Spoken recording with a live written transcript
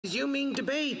Resuming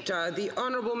debate, the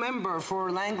honourable member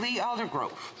for Langley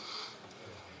Aldergrove.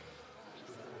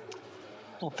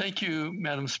 Well, thank you,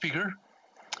 Madam Speaker.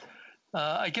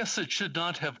 I guess it should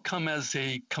not have come as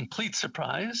a complete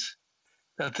surprise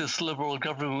that this Liberal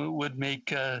government would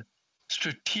make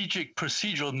strategic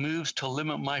procedural moves to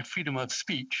limit my freedom of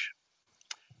speech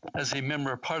as a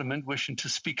member of Parliament wishing to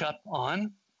speak up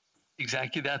on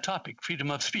exactly that topic, freedom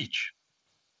of speech.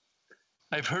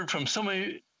 I've heard from so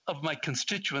many of my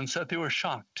constituents that they were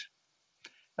shocked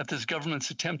at this government's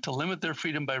attempt to limit their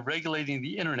freedom by regulating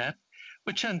the internet,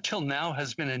 which until now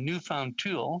has been a newfound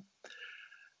tool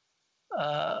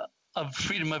of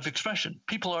freedom of expression.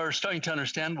 People are starting to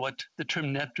understand what the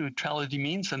term net neutrality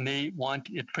means, and they want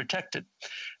it protected.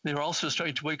 They're also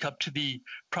starting to wake up to the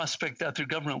prospect that their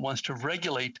government wants to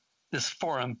regulate this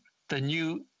forum, the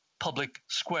new public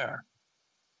square.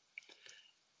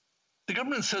 The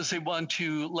government says they want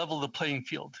to level the playing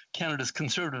field. Canada's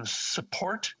Conservatives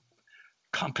support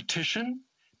competition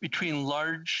between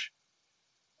large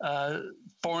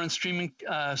foreign streaming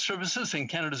services and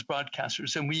Canada's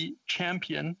broadcasters, and we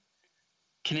champion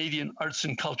Canadian arts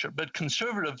and culture. But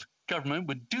Conservative government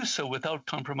would do so without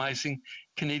compromising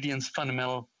Canadians'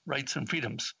 fundamental rights and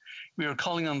freedoms. We are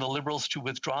calling on the Liberals to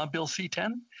withdraw Bill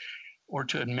C10 or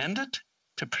to amend it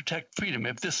to protect freedom.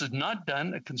 If this is not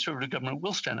done, a Conservative government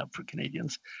will stand up for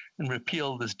Canadians and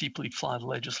repeal this deeply flawed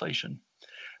legislation.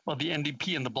 While the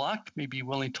NDP and the Bloc may be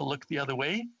willing to look the other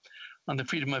way on the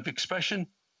freedom of expression,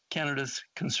 Canada's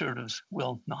Conservatives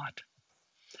will not.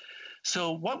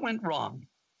 So what went wrong?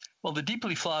 Well, the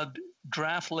deeply flawed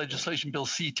draft legislation Bill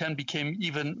C10 became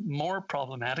even more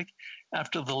problematic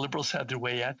after the Liberals had their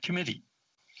way at committee.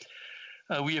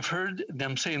 We have heard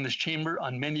them say in this chamber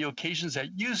on many occasions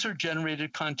that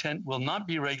user-generated content will not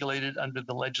be regulated under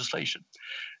the legislation.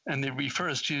 And they refer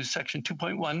us to Section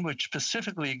 2.1, which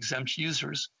specifically exempts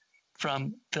users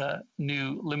from the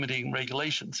new limiting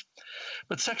regulations.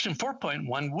 But Section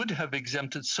 4.1 would have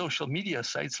exempted social media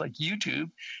sites like YouTube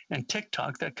and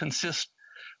TikTok that consist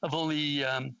of only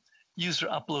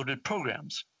user-uploaded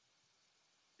programs.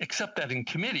 Except that in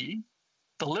committee,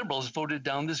 the Liberals voted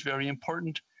down this very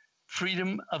important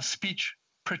freedom of speech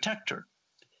protector,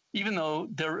 even though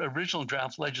their original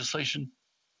draft legislation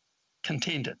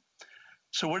contained it.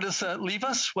 So where does that leave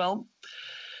us? Well,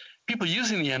 people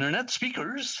using the internet,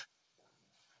 speakers,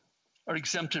 are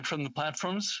exempted from the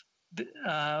platforms,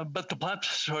 are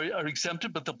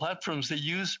exempted, but the platforms they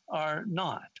use are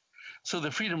not. So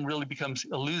the freedom really becomes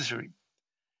illusory.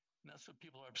 And that's what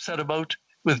people are upset about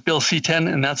with Bill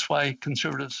C10, and that's why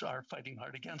Conservatives are fighting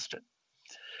hard against it.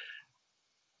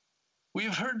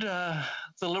 We've heard the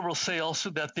Liberals say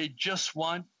also that they just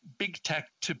want big tech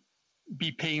to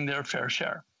be paying their fair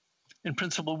share. In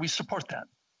principle, we support that.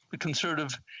 The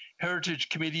Conservative Heritage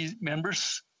Committee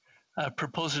members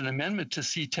proposed an amendment to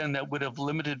C10 that would have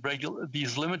limited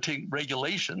these limiting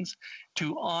regulations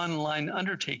to online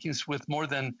undertakings with more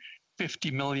than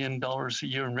 $50 million a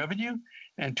year in revenue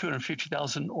and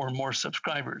 250,000 or more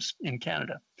subscribers in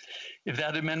Canada. If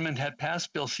that amendment had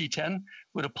passed, Bill C10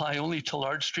 would apply only to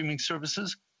large streaming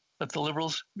services, but the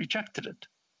Liberals rejected it.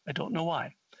 I don't know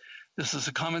why. This is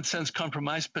a common sense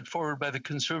compromise put forward by the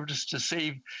Conservatives to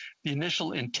save the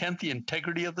initial intent, the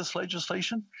integrity of this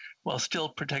legislation, while still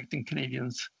protecting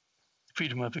Canadians'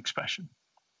 freedom of expression.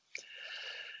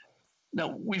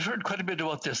 Now, we've heard quite a bit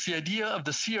about this. The idea of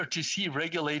the CRTC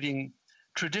regulating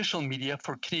traditional media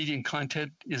for Canadian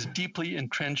content is deeply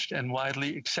entrenched and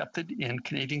widely accepted in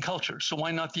Canadian culture. So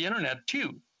why not the internet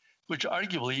too, which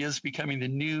arguably is becoming the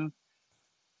new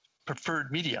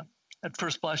preferred media? At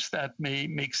first blush, that may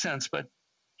make sense, but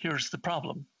here's the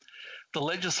problem. The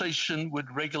legislation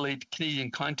would regulate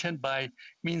Canadian content by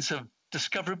means of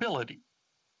discoverability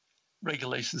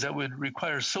regulations that would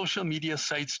require social media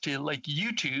sites to, like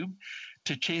YouTube,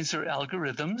 to change their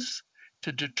algorithms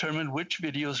to determine which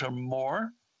videos are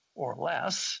more or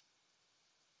less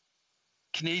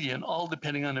Canadian, all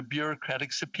depending on a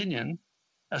bureaucratic's opinion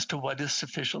as to what is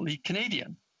sufficiently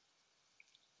Canadian.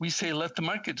 We say, let the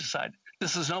market decide.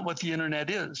 This is not what the internet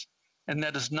is, and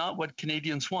that is not what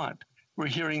Canadians want. We're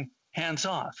hearing hands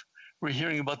off. We're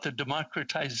hearing about the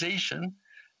democratization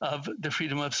of the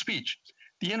freedom of speech.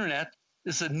 The internet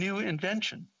is a new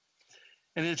invention,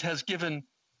 and it has given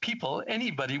people,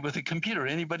 anybody with a computer,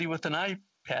 anybody with an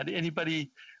iPad,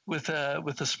 anybody with a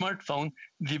smartphone,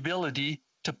 the ability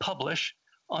to publish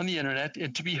on the internet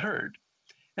and to be heard.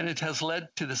 And it has led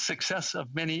to the success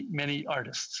of many, many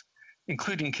artists,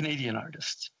 including Canadian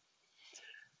artists.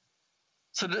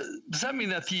 So does that mean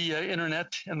that the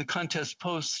internet and the content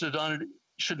posted on it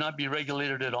should not be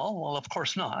regulated at all? Well, of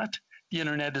course not. The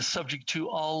internet is subject to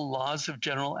all laws of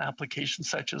general application,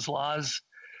 such as laws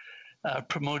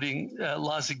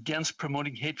against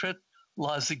promoting hatred,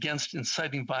 laws against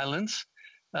inciting violence.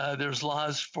 There's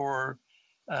laws for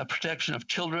protection of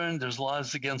children. There's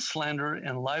laws against slander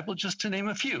and libel, just to name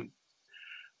a few.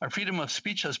 Our freedom of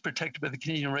speech, as protected by the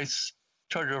Canadian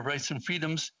Charter of Rights and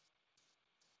Freedoms,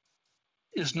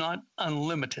 is not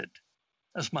unlimited.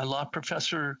 As my law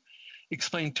professor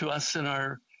explained to us in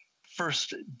our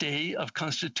first day of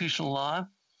constitutional law,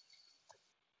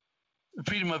 the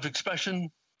freedom of expression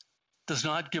does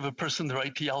not give a person the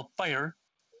right to yell fire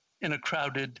in a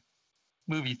crowded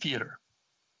movie theater.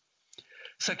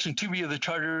 Section 2B of the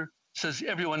Charter says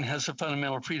everyone has a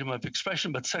fundamental freedom of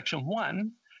expression, but Section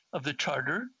 1 of the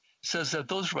Charter says that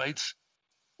those rights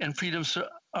and freedoms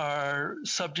are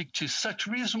subject to such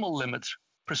reasonable limits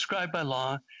prescribed by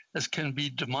law as can be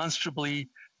demonstrably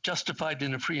justified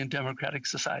in a free and democratic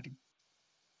society.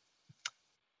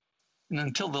 And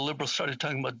until the Liberals started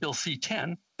talking about Bill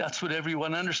C10, that's what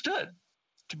everyone understood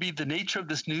to be the nature of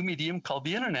this new medium called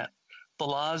the internet. The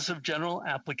laws of general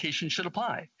application should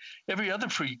apply. Every other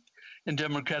free and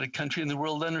democratic country in the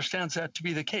world understands that to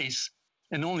be the case,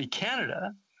 and only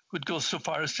Canada would go so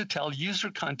far as to tell user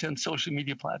content social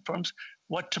media platforms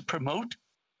what to promote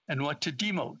and what to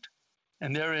demote.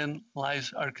 And therein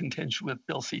lies our contention with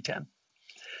Bill C10.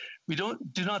 We do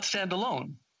not stand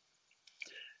alone.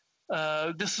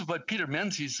 This is what Peter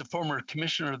Menzies, the former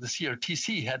commissioner of the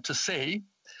CRTC, had to say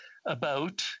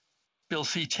about Bill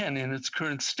C10 in its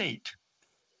current state.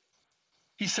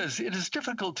 He says, it is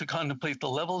difficult to contemplate the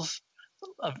levels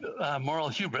of moral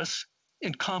hubris,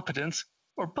 incompetence,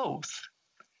 or both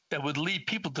that would lead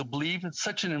people to believe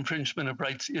such an infringement of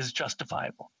rights is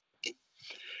justifiable.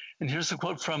 And here's a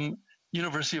quote from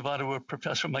University of Ottawa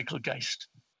professor Michael Geist.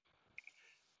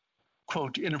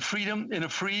 Quote, in a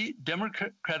free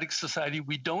democratic society,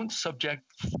 we don't subject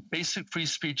basic free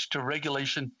speech to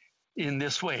regulation in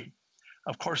this way.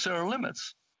 Of course, there are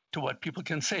limits to what people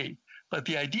can say, but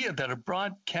the idea that a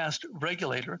broadcast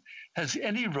regulator has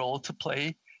any role to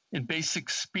play in basic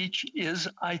speech is,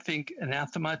 I think,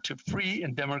 anathema to free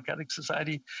and democratic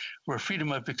society where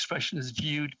freedom of expression is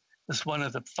viewed as one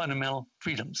of the fundamental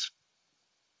freedoms.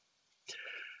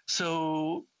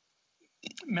 So,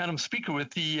 Madam Speaker,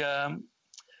 with the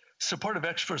support of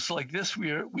experts like this,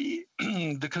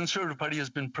 the Conservative Party has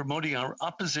been promoting our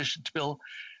opposition to Bill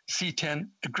C10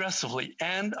 aggressively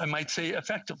and, I might say,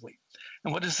 effectively.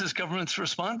 And what is this government's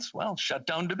response? Well, shut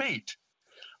down debate.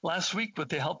 Last week, with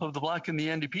the help of the Bloc and the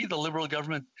NDP, the Liberal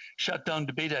government shut down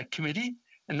debate at committee,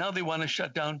 and now they want to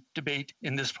shut down debate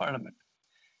in this Parliament.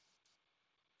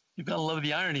 You've got to love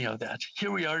the irony of that.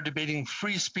 Here we are debating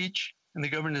free speech, and the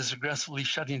government is aggressively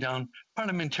shutting down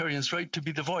parliamentarians' right to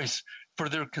be the voice for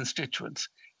their constituents,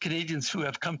 Canadians who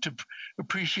have come to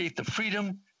appreciate the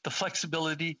freedom, the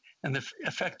flexibility, and the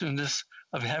effectiveness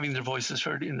of having their voices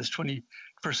heard in this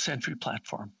 21st century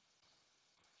platform.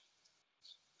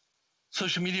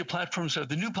 Social media platforms are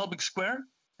the new public square,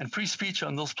 and free speech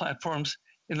on those platforms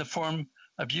in the form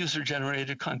of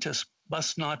user-generated content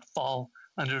must not fall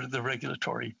under the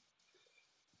regulatory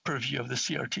purview of the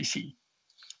CRTC.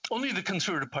 Only the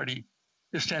Conservative Party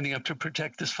is standing up to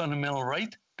protect this fundamental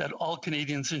right that all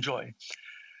Canadians enjoy.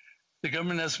 The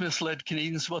government has misled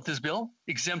Canadians about this bill.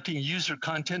 Exempting user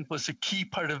content was a key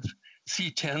part of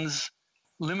C10's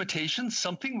limitations,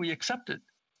 something we accepted,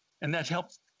 and that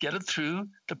helped get it through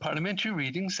the parliamentary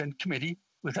readings and committee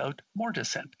without more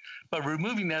dissent. But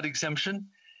removing that exemption,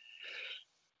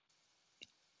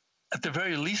 at the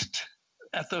very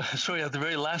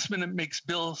last minute, makes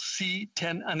Bill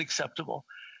C10 unacceptable.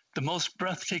 The most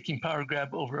breathtaking power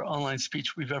grab over online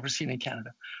speech we've ever seen in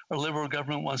Canada. Our Liberal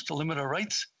government wants to limit our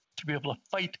rights to be able to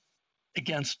fight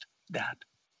against that.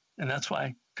 And that's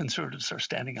why Conservatives are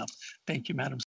standing up. Thank you, Madam